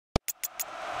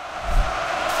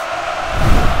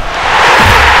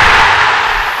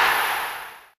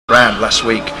last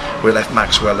week we left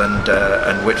Maxwell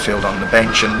and Whitfield on the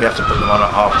bench, and we have to put them on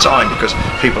at half time because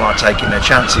people aren't taking their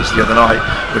chances. The other night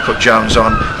we put Jones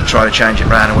on to try to change it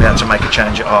round, and we had to make a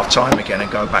change at half time again and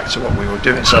go back to what we were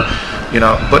doing. So, you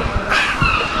know, but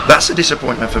that's a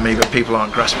disappointment for me, that people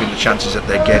aren't grasping the chances that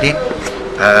they're getting.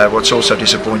 What's also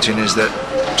disappointing is that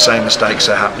same mistakes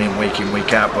are happening week in,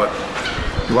 week out, but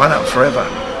you won't happen forever.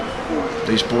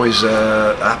 These boys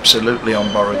are absolutely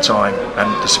on borrowed time, and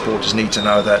the supporters need to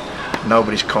know that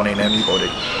nobody's conning anybody.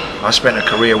 I spent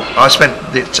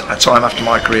a time after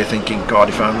my career thinking, God,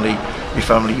 if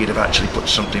only you'd have actually put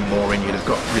something more in, you'd have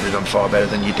done far better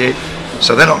than you did.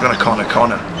 So they're not going to con a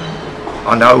Connor.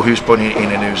 I know who's putting it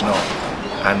in and who's not,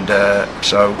 and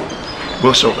so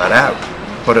we'll sort that out.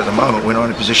 But at the moment we're not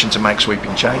in a position to make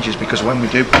sweeping changes, because when we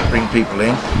do bring people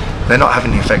in, they're not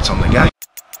having the effect on the game.